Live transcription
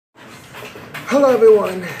Hello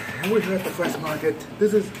everyone, we're here at the fresh market.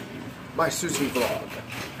 This is my sushi vlog.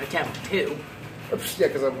 Attempt 2. Oops, yeah,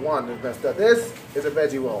 because I've one that's messed up. This is a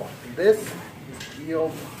veggie roll. This is eel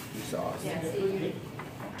sauce. Small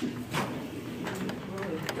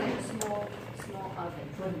oven.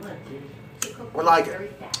 I like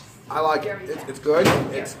it. I like it. It's good.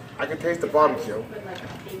 I can taste the barbecue.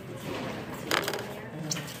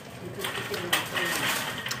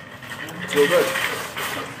 It's real good.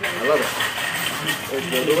 I love it. It's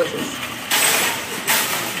real delicious.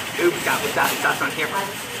 Oops, got sauce on camera.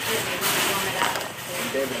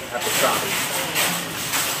 And David has to try.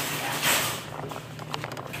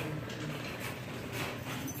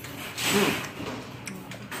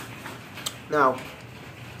 Now,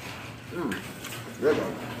 it's good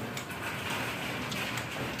though.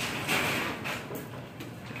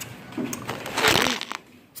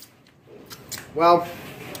 Well,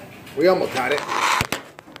 we almost had it.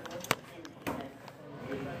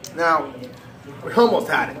 Now, we almost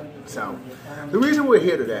had it. So, the reason we're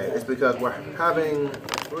here today is because we're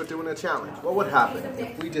doing a challenge. What would happen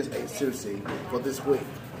if we just ate sushi for this week?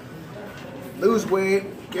 Lose weight,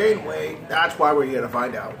 gain weight, that's why we're here to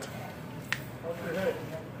find out.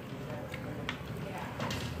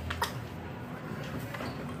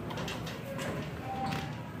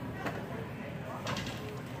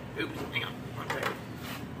 Oops, hang on. Okay.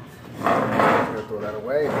 I'm gonna throw that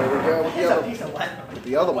away. Here we go with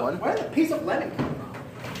the other one. Where's the piece of lemon come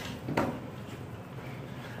from?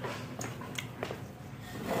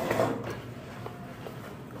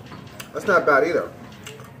 That's not bad either.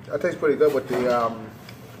 That tastes pretty good with the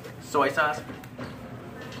Soy sauce?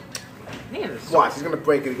 Watch, he's gonna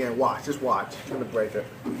break it again. Watch, just watch. He's gonna break it.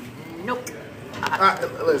 Nope.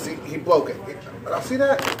 Listen, he broke it. See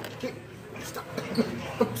that? Stop.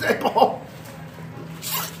 Sample.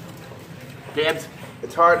 Dibs.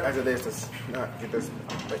 It's hard as it is to not get this,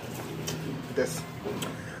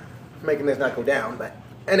 making this not go down. But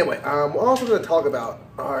anyway, we're also going to talk about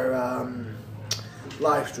our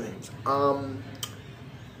live streams. I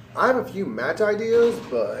have a few match ideas,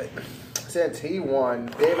 but since he won,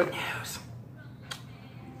 David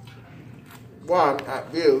won at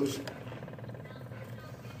views.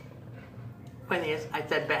 Point is, I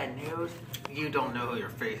said bad news. You don't know who your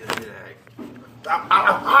face is today.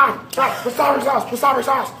 Wasabi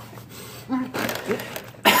sauce.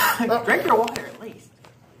 Drink your water at least.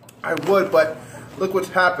 I would, but look what's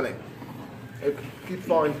happening. It keeps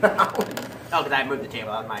falling down. Oh, because I moved the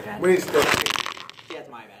table. That's my bad. We need to still. See, that's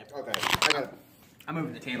my bad. Okay, I got it. I'm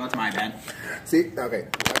moving the table. That's my bad. See, okay.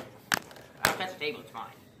 I'll touch the table. It's fine.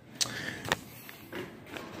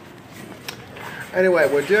 Anyway,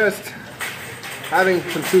 we're just having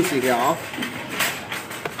some sushi here.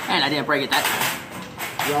 And I didn't break it that time.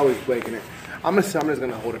 You're always breaking it. I'm just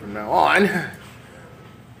gonna hold it from now on.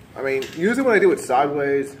 I mean, usually when I do it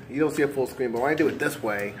sideways, you don't see a full screen, but when I do it this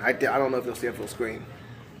way, I don't know if you'll see a full screen.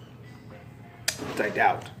 Which I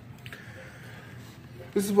doubt.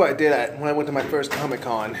 This is what I did when I went to my first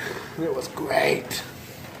Comic-Con. It was great.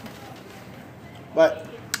 But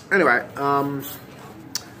anyway,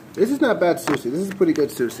 this is not bad sushi. This is pretty good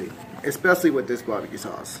sushi, especially with this barbecue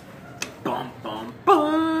sauce. Bum, bum,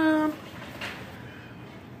 bum.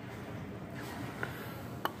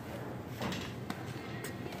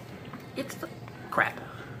 It's the crap.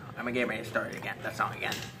 I'm gonna get ready to start it again. That song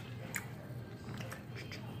again.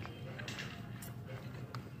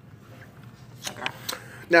 Okay.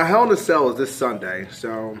 Now, Hell in a Cell is this Sunday,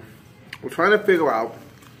 so we're trying to figure out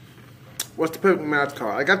what's the perfect match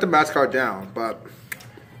card. I got the match card down,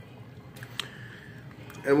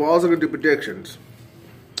 and we're also gonna do predictions.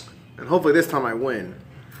 And hopefully this time I win.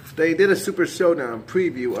 They did a Super Showdown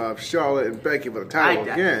preview of Charlotte and Becky for the title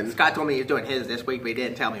again. Scott told me he was doing his this week, but he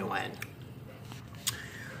didn't tell me when.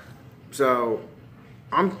 So,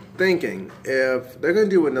 I'm thinking if they're going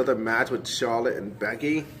to do another match with Charlotte and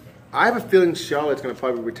Becky, I have a feeling Charlotte's going to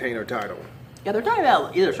probably retain her title. Yeah, they're talking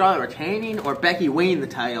about either Charlotte retaining or Becky winning the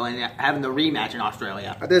title and having the rematch in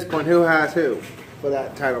Australia. At this point, who has who for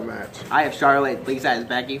that title match? I have Charlotte, Lisa has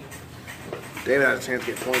Becky. David has a chance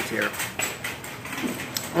to get points here.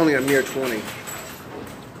 Only a mere 20.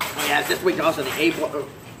 Oh yeah, this week also the A block.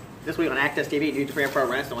 This week on Access TV, New Japan Pro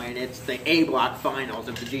Wrestling, it's the A block finals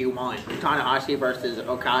of the G1. Tanahashi versus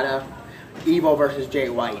Okada, Evil versus Jay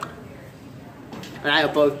White. And I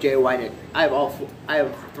have both Jay White. I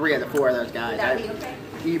have 3 of the 4 of those guys. I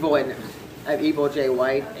have Evil, Jay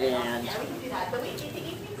White, and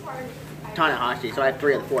Tanahashi. So I have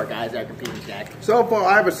 3 of the 4 guys that are competing today. So far,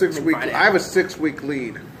 I have a 6-week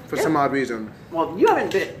lead for some odd reason. Well, you've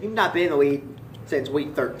not been in the lead since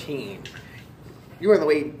week 13. You were in the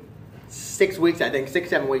lead 6 weeks, I think, 6,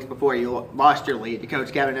 7 weeks before you lost your lead to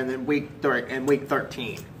Coach Kevin, and then week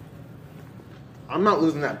 13. I'm not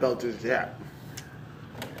losing that belt just yet.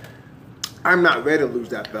 I'm not ready to lose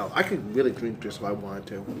that belt. I could really drink this if I wanted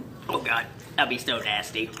to. Oh God, that'd be so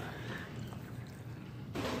nasty.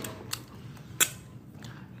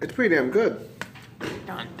 It's pretty damn good.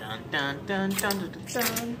 Dun dun dun dun dun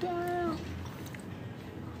dun dun.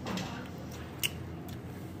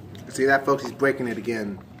 See that, folks? He's breaking it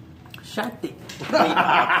again. Shut the.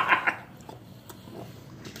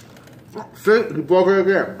 See, he broke it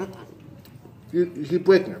again. He's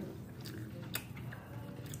breaking it.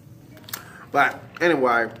 But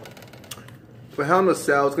anyway, for Hell in a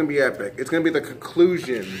Cell, it's gonna be epic. It's gonna be the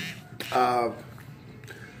conclusion of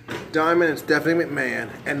Diamond and Stephanie McMahon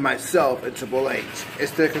and myself and Triple H.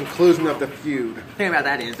 It's the conclusion of the feud. The thing about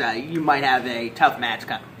that is you might have a tough match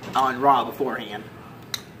on Raw beforehand.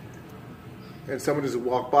 And someone just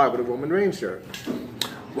walked by with a Roman Reigns shirt.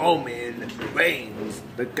 Roman Reigns,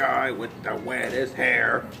 the guy with the wettest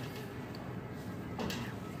hair.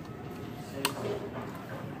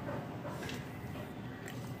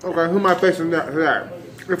 Okay, who am I facing that?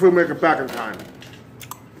 If we make it back in time.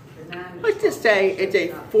 Let's just say it's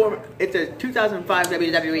a 2005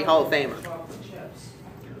 WWE Hall of Famer.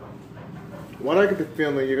 Why do I get the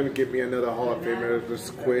feeling you're going to give me another Hall of Famer that's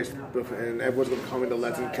squished and everyone's going to call me the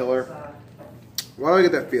Legend Killer? Why do I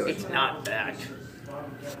get that feeling? It's not that.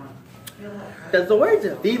 Does the words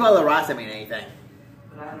Viva La Raza mean anything?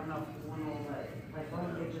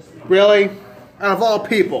 Really? Out of all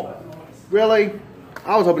people? Really?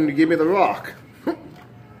 I was hoping to give me The Rock.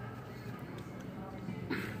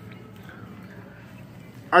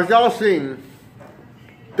 As y'all seen,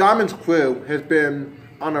 Diamond's crew has been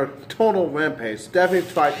on a total rampage.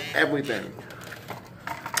 Stephanie's tried everything.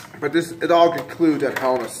 But it all concludes at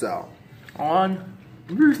Hell in a Cell. On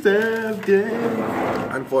Rusev Day.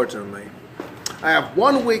 Unfortunately. I have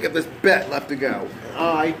 1 week of this bet left to go.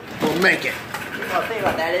 I will make it. Well, the thing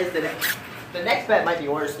about that is that the next bet might be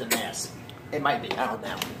worse than this. It might be. I don't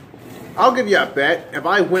know. I'll give you a bet. If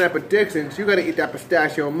I win at predictions, you gotta eat that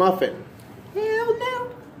pistachio muffin. Hell no.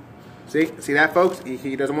 See that, folks?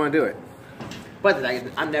 He doesn't want to do it. But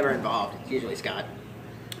I'm never involved. It's usually Scott.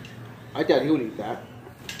 I doubt he would eat that.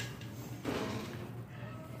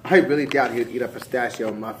 I really doubt he would eat a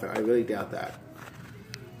pistachio muffin. I really doubt that.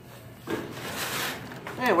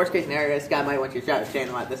 Hey, worst case scenario, this guy might want your shot of staying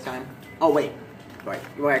alive this time. Oh, wait. Sorry.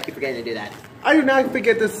 I keep forgetting to do that. I do not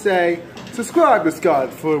forget to say, subscribe to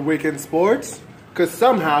Scott for Weekend Sports, because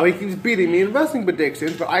somehow he keeps beating me in wrestling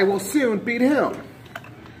predictions, but I will soon beat him.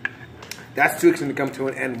 That streak's going to come to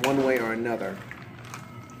an end one way or another.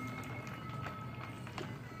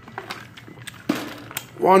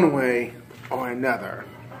 One way or another.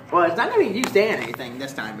 Well, it's not going to be you saying anything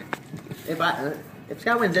this time. If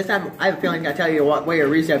Scott wins this time, I have a feeling he's going to tell you to wear your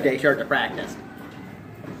Rusev Day shirt to practice.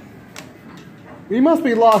 He must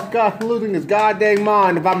be losing his goddamn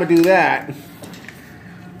mind if I'm going to do that.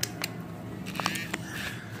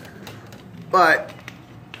 But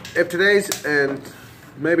if today's and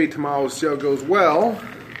maybe tomorrow's show goes well,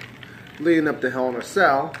 leading up to Hell in a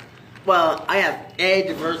Cell. Well, I have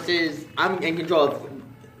Edge versus. I'm in control of.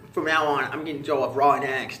 From now on, I'm in control of Raw and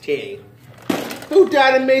NXT. Who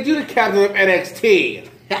died and made you the captain of NXT?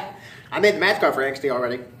 I made the match card for NXT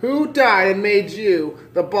already. Who died and made you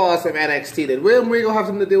the boss of NXT? Did William Regal have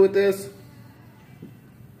something to do with this?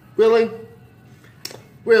 Really?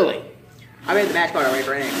 Really? I made the match card already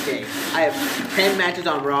for NXT. I have 10 matches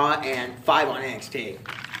on Raw and 5 on NXT.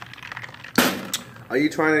 Are you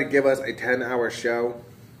trying to give us a 10-hour show?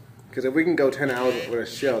 Because if we can go 10 hours with a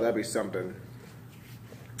show, that'd be something.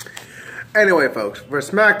 Anyway, folks, for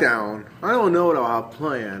SmackDown, I don't know what I'll have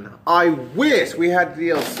planned. I wish we had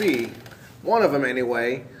DLC, one of them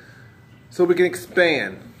anyway, so we can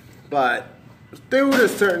expand. But due to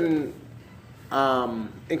certain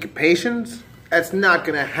incubations, that's not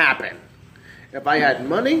going to happen. If I had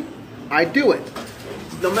money, I'd do it.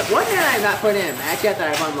 The one thing I have not put in a match yet that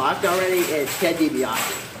I've unlocked already is Ted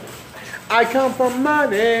DiBiase. I come from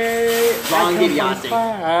money. Wrong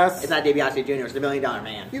DiBiase. It's not DiBiase Jr., it's the $1 Million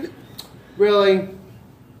Man. Really?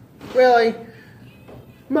 Really?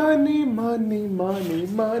 Money, money, money,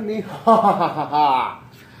 money. Ha ha ha ha ha.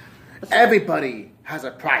 Everybody has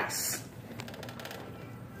a price.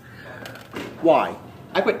 Why?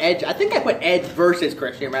 I put Edge. I think I put Edge versus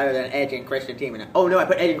Christian rather than Edge and Christian teaming up. Oh no, I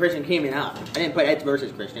put Edge and Christian teaming up. I didn't put Edge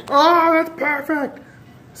versus Christian. Oh, that's perfect.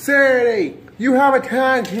 Saturday, you have a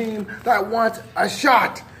tag team that wants a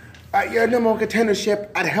shot at your number one contendership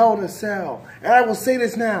at Hell in a Cell. And I will say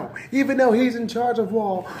this now, even though he's in charge of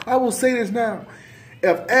Raw, I will say this now.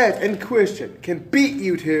 If Edge and Christian can beat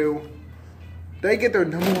you two, they get their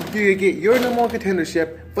number one. You get your number one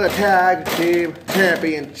contendership for the tag team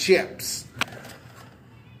championships.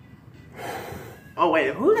 Oh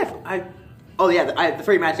wait, who did the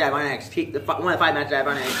 3 matches I have on NXT. One of the 5 matches I have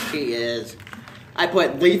on NXT is I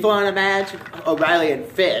put Lethal on a match, O'Reilly and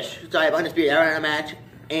Fish. So I have Undisputed Era on a match,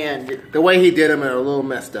 and the way he did them are a little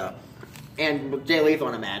messed up. And Jay Lethal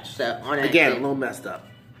on a match. So on NXT. Again, a little messed up.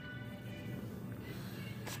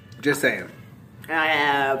 Just saying.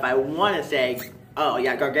 And I want to say,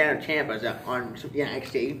 Gargano Ciampa on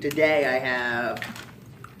NXT. Today I have,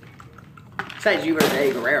 besides you versus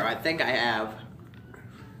Eddie Guerrero, I think I have.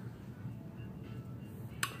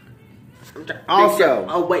 Also.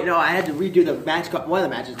 Oh, wait, no, I had to redo the match. One of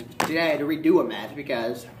the matches. Today I had to redo a match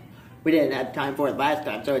because we didn't have time for it last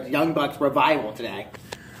time. So it's Young Bucks Revival today.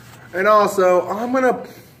 And also,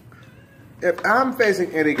 if I'm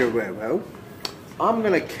facing Eddie Guerrero, I'm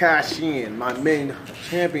going to cash in my main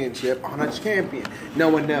championship on a champion. No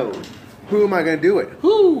one knows. Who am I going to do it?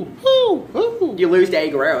 Who? You lose to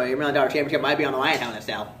Eddie Guerrero, your $1 million championship might be on the line now in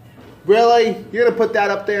itself. Really? You're going to put that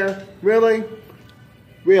up there? Really?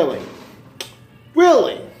 Really?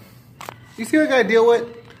 You see what I got to deal with?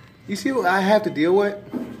 You see what I have to deal with?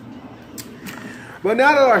 But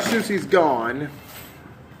now that our Sushi's gone,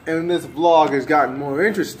 and this vlog has gotten more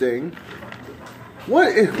interesting,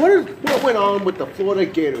 what went on with the Florida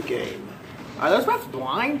Gator game? Are those refs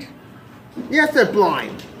blind? Yes, they're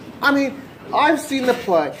blind. I mean, I've seen the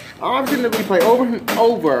play. I've seen the replay over and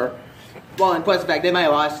over. Well, in plus the fact, they might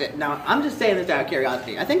have lost it. Now, I'm just saying this out of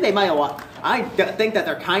curiosity. I think they might have lost. I think that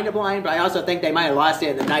they're kind of blind, but I also think they might have lost it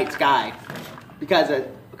in the night sky. Because they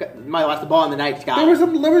might have lost the ball in the night sky. There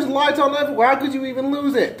was lights on everywhere. How could you even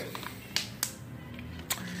lose it?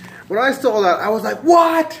 When I saw that, I was like,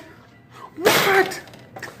 what? What?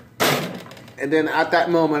 And then at that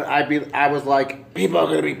moment, I was like, people are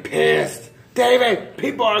going to be pissed. David,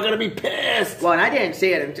 people are going to be pissed. Well, and I didn't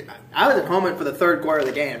see it. I was at home for the third quarter of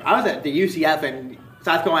the game. I was at the UCF and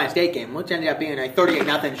South Carolina State game, which ended up being a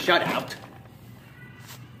 38-0 shutout.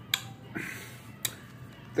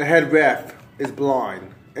 The head ref is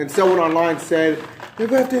blind. And someone online said, the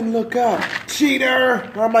ref didn't look up. Cheater!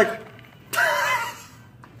 And I'm like,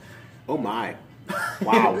 oh my.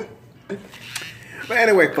 Wow. But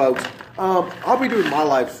anyway, folks, I'll be doing my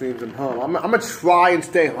live streams at home. I'm going to try and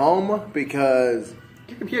stay home because...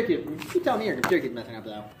 Your computer keep telling me your computer keeps messing up,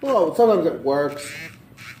 though. Well, sometimes it works.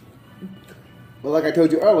 But like I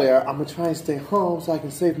told you earlier, I'm going to try and stay home so I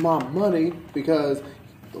can save my money because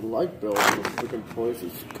the light bill in this freaking place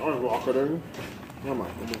is skyrocketing. I'm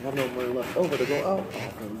like, I have no money left over to go out.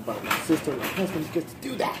 But my sister and my husband gets to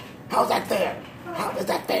do that. How's that fair? How is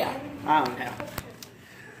that fair? I don't know.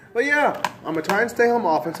 But yeah, I'm going to try and stay home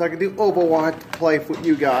often so I can do Overwatch play with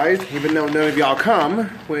you guys, even though none of y'all come,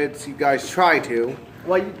 which you guys try to.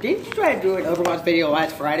 Well, didn't you try to do an Overwatch video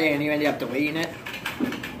last Friday and you ended up deleting it?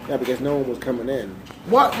 Yeah, because no one was coming in.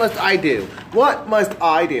 What must I do? What must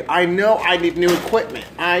I do? I know I need new equipment.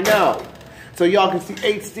 I know. So y'all can see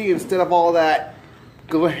HD instead of all that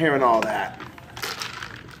glare and all that.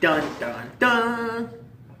 Dun, dun, dun.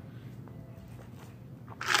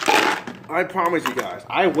 I promise you guys,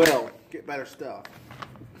 I will get better stuff.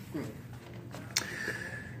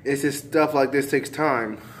 It's just stuff like this takes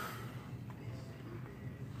time.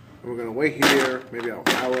 We're gonna wait here, maybe an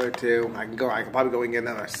hour or two. I can probably go and get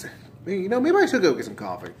another. You know, maybe I should go get some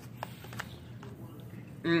coffee.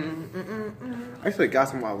 I actually got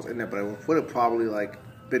some while I was in there, but it would have probably like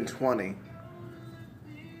been 20.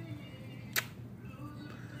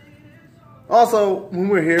 Also, when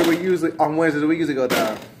we're here, on Wednesdays we usually go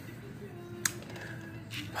to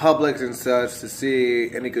Publix and such to see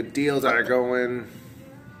any good deals that are going.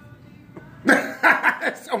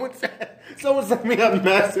 Someone sent me a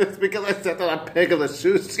message because I sent out a pic of the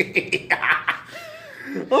sushi.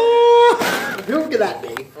 Oh, Who could that be?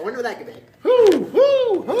 I wonder what that could be.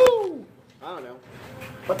 who? I don't know.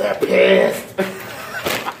 But they're pissed.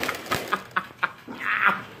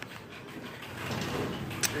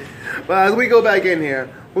 But as we go back in here,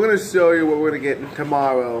 we're going to show you what we're going to get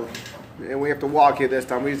tomorrow. And we have to walk here this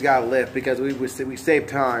time. We just got to lift because we save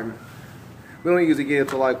time. We don't usually get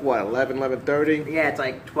until like, what, 11, 11:30? Yeah, it's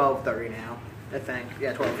like 12:30 now, I think.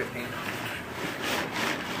 Yeah, 12:15.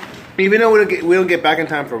 Even though we don't get back in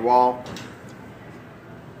time for Raw.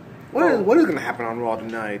 What is going to happen on Raw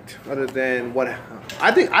tonight? Other than what...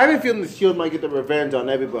 I have a feeling the Shield might get the revenge on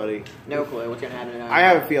everybody. No clue what's going to happen tonight. I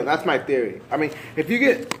have a feeling. That's my theory. I mean, if you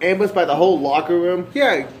get ambushed by the whole locker room,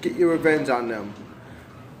 yeah, get your revenge on them.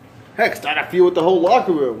 Heck, start a feud with the whole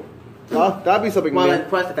locker room. That'd be something Well, new. and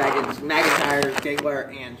plus the fact it's McIntyre,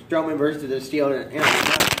 Ziggler, and Strowman versus the Steel.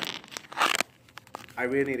 I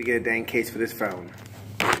really need to get a dang case for this phone.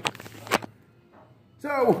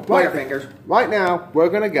 So, Butterfingers. right now, we're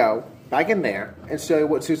going to go back in there and show you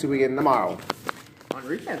what sushi we get tomorrow. On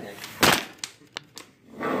weekend day.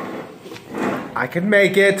 I can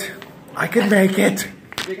make it. I can make it.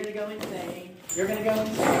 You're gonna go insane. You're gonna go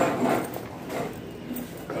insane.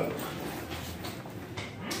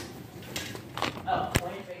 Oh,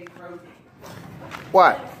 plant-based protein.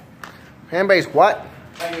 What? Hand-based what?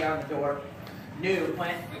 Right here on the door. New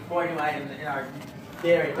four new items in our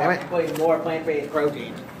dairy. Damn it. Including more plant-based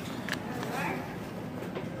protein.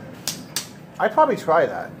 I'd probably try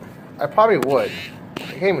that. I probably would. I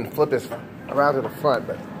can't even flip this around to the front,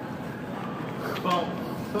 but...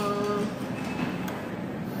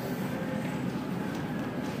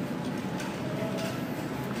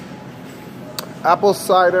 Apple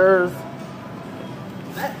ciders.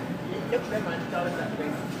 Nope, never mind. It's always that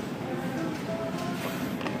big.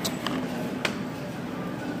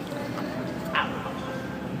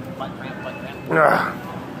 Ow. Butt cramp. Ugh.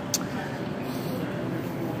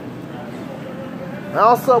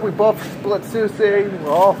 Also, we both split sushi. We're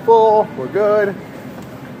all full. We're good.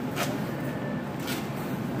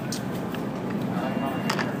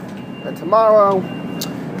 And tomorrow,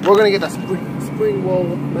 we're gonna get the spring roll,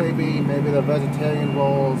 maybe the vegetarian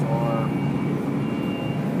rolls, or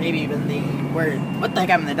Maybe even the what the heck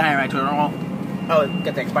happened to the dynamite tuna roll? Oh, it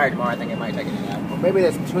gets expired tomorrow. I think it might take it out. or maybe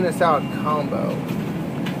this tuna salad combo.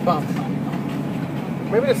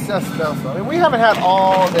 Maybe the Seth Special. I mean, we haven't had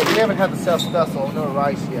all the Seth Special, no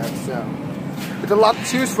rice yet, so there's a lot to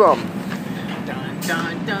choose from. Dun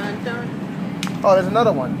dun dun dun. Oh, there's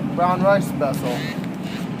another one, brown rice special.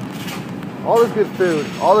 All this good food,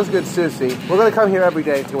 all this good sushi. We're gonna come here every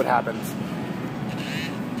day and see what happens.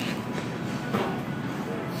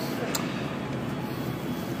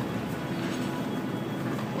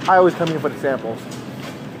 I always come here for the samples.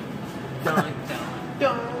 Dun dun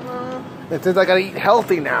dun. And since I gotta eat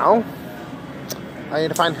healthy now, I need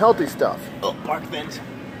to find healthy stuff. Oh, bark thins.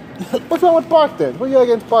 What's wrong with bark thins? What do you got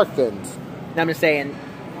against bark thins? I'm just saying,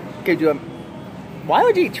 could you? Why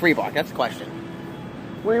would you eat tree bark? That's the question.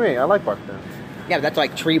 What do you mean? I like bark thins. Yeah, but that's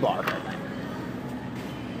like tree bark.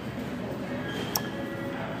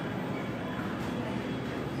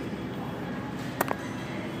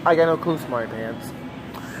 I got no clues in my pants.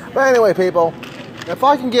 But anyway, people, if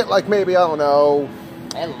I can get like maybe, I don't know,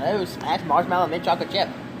 Hello, smash marshmallow mint chocolate chip.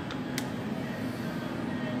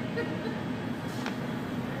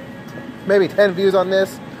 maybe 10 views on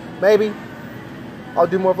this, maybe, I'll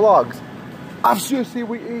do more vlogs of sushi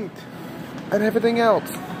we eat and everything else.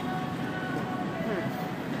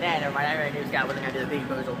 Nah, never mind. I already knew Scott wasn't gonna do the bean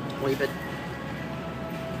boozle. Leave it.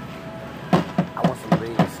 I want some of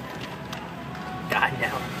these. God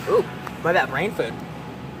no. Ooh, what about brain food?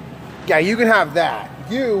 Yeah, you can have that.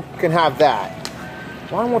 You can have that.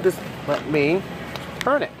 Why won't this let me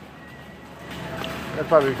turn it? That's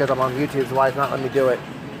probably because I'm on YouTube, so why it's not letting me do it.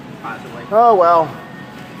 Possibly. Oh well.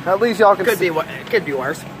 At least y'all can Could see. be. It could be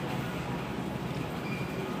worse.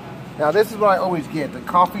 Now this is what I always get, the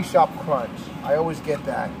coffee shop crunch. I always get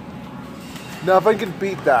that. Nothing can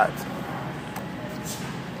beat that.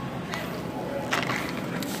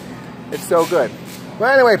 It's so good.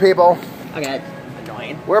 But anyway, people, Okay,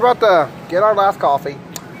 annoying. we're about to get our last coffee,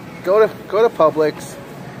 go to Publix,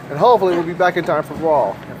 and hopefully we'll be back in time for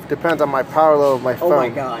Raw. It depends on my power level of my phone. Oh my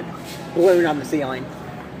god. Balloon on the ceiling.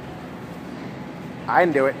 I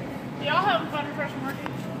didn't do it. Do y'all have fun at Fresh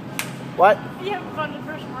Market? What? Do you have fun at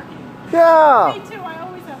Fresh Market? Yeah. Me too, I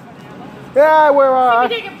always have fun there. Yeah, we're You're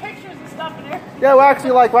taking pictures and stuff in there. yeah, we're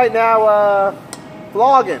actually like right now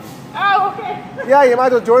vlogging. Oh, okay. Yeah, you might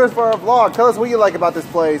as well join us for our vlog. Tell us what you like about this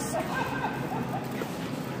place.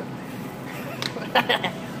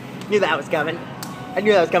 Knew that was coming. I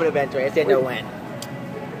knew that was coming eventually. I just didn't know when.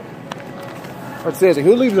 But seriously,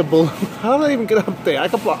 who leaves a balloon? How do I even get up there? I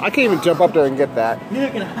can't even jump up there and get that. Neither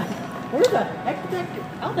can I. Where the heck did that?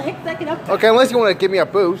 How the heck did that get up there? Okay, unless you want to give me a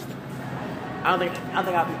boost. I don't think I'll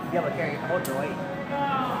be able to carry hold your weight.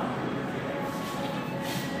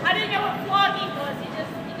 I didn't know what vlogging was. He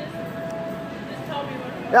just told me what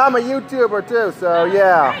it was. Yeah, I'm a YouTuber too, so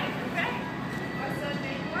yeah. Okay. What's that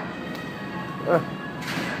name for?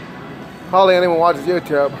 Hardly anyone watches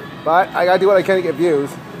YouTube, but I gotta do what I can to get views.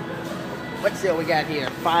 What seal we got here?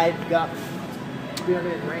 5 gups.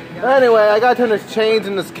 300 rain gups. Anyway, I gotta turn this change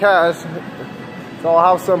in this cash, so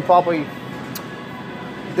I'll have some probably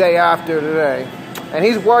day after today. And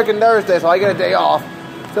he's working Thursday, so I get a day off.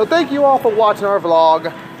 So thank you all for watching our vlog,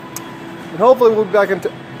 and hopefully we'll be back in.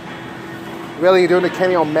 Really, you doing the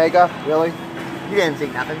Kenny Omega? Really? You didn't see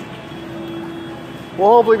nothing. We'll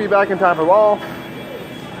hopefully be back in time for Raw.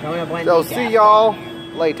 I'm gonna blame So these see guys. y'all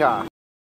later.